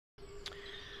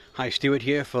Hi, Stuart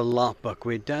here for LARP Book.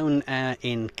 We're down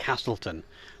in Castleton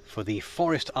for the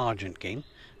Forest Argent game.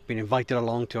 Been invited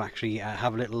along to actually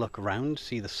have a little look around,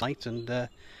 see the site and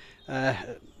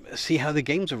see how the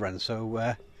games are run.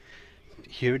 So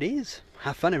here it is.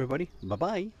 Have fun everybody. Bye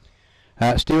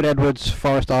bye. Stuart Edwards,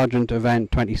 Forest Argent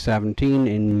event 2017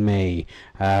 in May.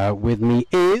 With me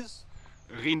is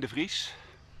Rien de Vries.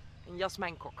 En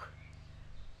Jasmijn Kok.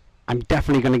 I'm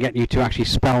definitely going to get you to actually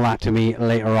spell that to me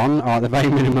later on, or at the very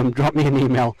minimum, drop me an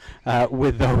email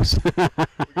with those.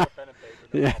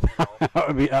 Yeah,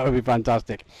 that would be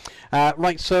fantastic.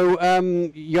 Right, so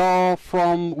you're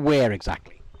from where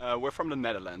exactly? We're from the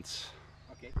Netherlands.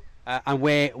 Okay. And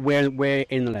where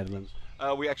in the Netherlands?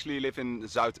 We actually live in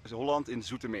Zuid-Holland in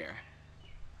Zoetermeer.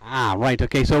 Ah, right.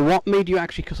 Okay. So what made you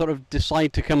actually sort of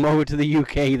decide to come over to the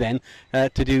UK then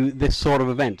to do this sort of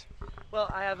event? Well,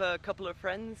 I have a couple of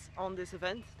friends on this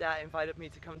event that invited me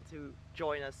to come to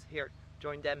join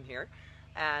them here.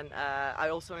 And I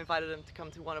also invited them to come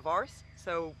to one of ours.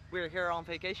 So we're here on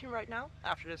vacation right now.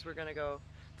 After this we're going to go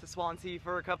to Swansea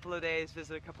for a couple of days,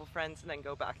 visit a couple of friends and then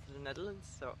go back to the Netherlands.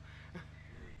 So.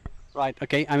 Right,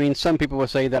 okay. I mean, some people will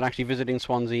say that actually visiting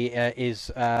Swansea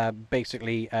is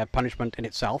basically punishment in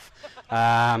itself.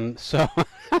 So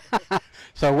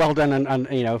so well done and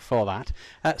you know, for that.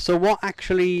 So what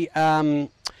actually,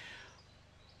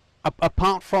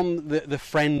 apart from the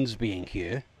friends being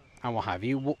here and what have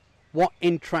you, what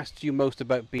interests you most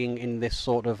about being in this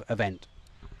sort of event?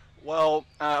 Well,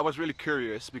 I was really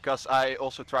curious because I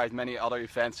also tried many other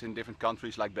events in different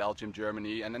countries like Belgium,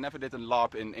 Germany, and I never did a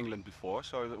LARP in England before,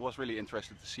 so I was really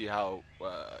interested to see how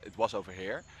it was over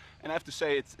here. And I have to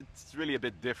say it's really a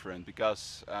bit different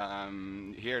because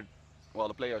here, well,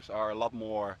 the players are a lot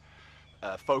more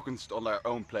focused on their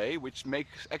own play, which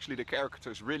makes actually the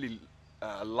characters really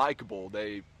likable.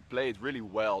 They play it really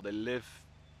well. They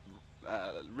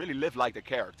really live like the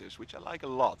characters, which I like a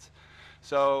lot.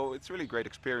 So it's really a great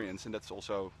experience, and that's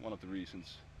also one of the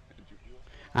reasons.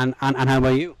 And how about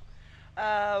you?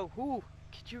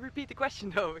 Could you repeat the question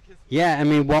though? Because yeah, I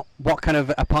mean, what kind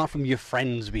of, apart from your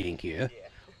friends being here,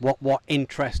 yeah, what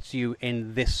interests you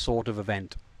in this sort of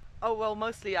event? Oh well,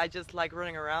 mostly I just like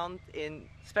running around in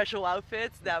special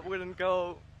outfits that wouldn't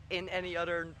go in any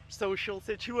other social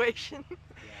situation. Yeah.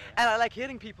 And I like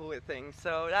hitting people with things,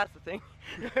 so that's the thing.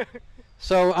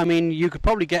 So, I mean, you could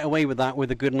probably get away with that with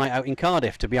a good night out in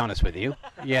Cardiff, to be honest with you,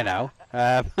 you know.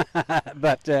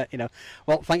 But, you know,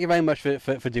 well, thank you very much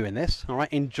for doing this, all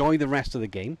right? Enjoy the rest of the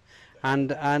game.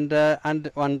 And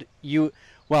you,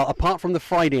 well, apart from the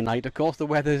Friday night, of course, the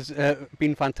weather's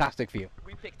been fantastic for you.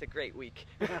 We picked a great week.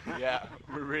 Yeah,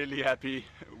 we're really happy.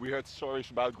 We heard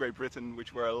stories about Great Britain,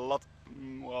 which were a lot,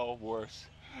 well, worse.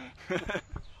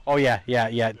 Oh, yeah,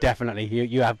 definitely.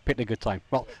 You have picked a good time.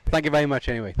 Well, thank you very much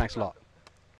anyway. Thanks a lot.